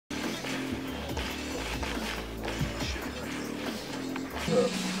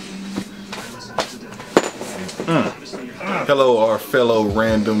Hello, our fellow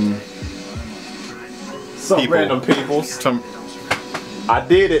random people. Random peoples. I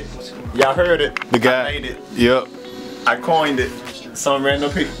did it. Y'all heard it. The guy. I made it. Yep. I coined it. Some random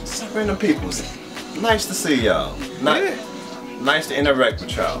people. Some random peoples. Nice to see y'all. Nice to interact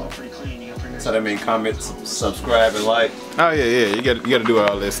with y'all. So that means comment, subscribe, and like. Oh yeah. You got to do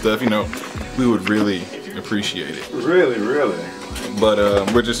all that stuff. You know, we would really appreciate it. Really. But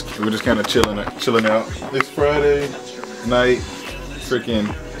we're just kind of chilling out. It's Friday night, freaking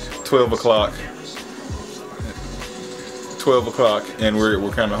 12 o'clock. 12 o'clock, and we're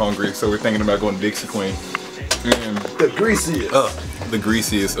kind of hungry, so we're thinking about going to Dixie Queen. And The greasiest. The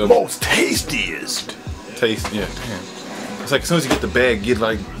greasiest. Most tastiest. Taste. Yeah. Damn. It's like as soon as you get the bag, get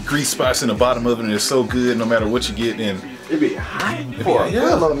like grease spots in the bottom of it, and it's so good no matter what you get. And it be hot for a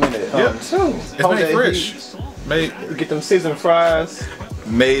little minute. Too. It's made fresh. Made. Get them seasoned fries.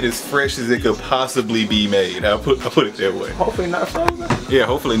 Made as fresh as it could possibly be made. I put it that way. Hopefully not frozen. Yeah,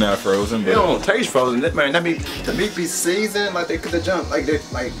 hopefully not frozen. But it don't taste frozen. That meat be seasoned like they could have jumped like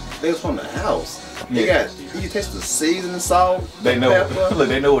they was from the house. They you taste the seasoning, salt. They know. Pepper. Look,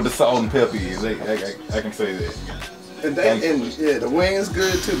 they know what the salt and pepper is. I can say that. And the wings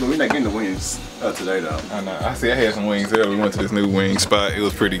good too, but we're not getting the wings today though. I know. I had some wings there. We went to this new wing spot. It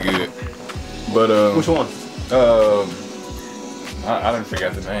was pretty good. But which one? I didn't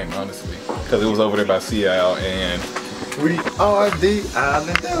forget the name honestly, because it was over there by Sea Isle, and we are the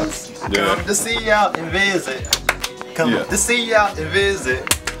Islanders. Yeah. Come to see y'all and visit. Come to see y'all and visit.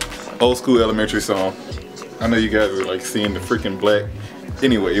 Old school elementary song. I know you guys are like seeing the freaking black.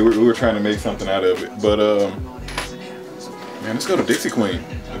 Anyway, we were trying to make something out of it, but man, let's go to Dixie Queen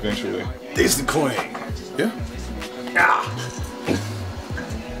eventually. Dixie Queen. Yeah. Yeah.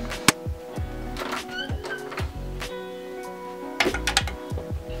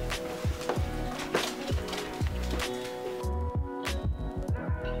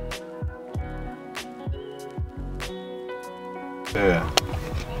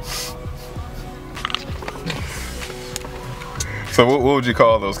 So what would you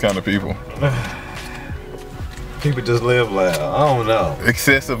call those kind of people? People just live loud. I don't know.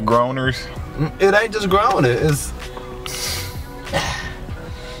 Excessive groaners? It ain't just groaning. It's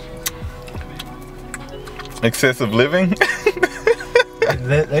excessive living?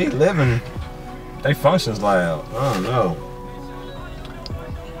 they living. They functions loud. I don't know.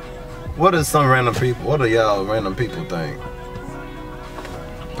 What is some random people? What do y'all random people think?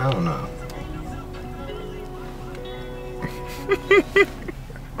 I don't know.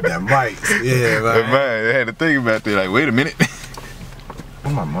 That mic, yeah, man. Man, I had to think about that. Like, wait a minute.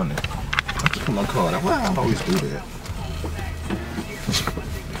 Where's my money? I just put my card out. Why I always do that?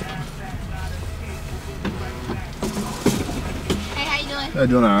 Hey, how you doing? I'm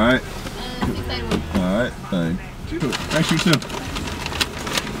doing all right. 681. All right, thank you. Thank you too.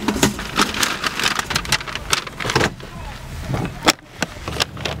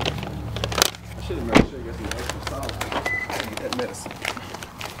 I should have made sure you got some extra salt. Get that medicine.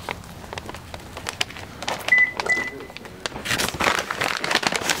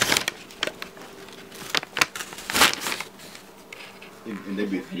 And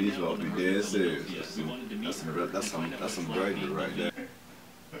these will be dead serious. That's some gravy right there.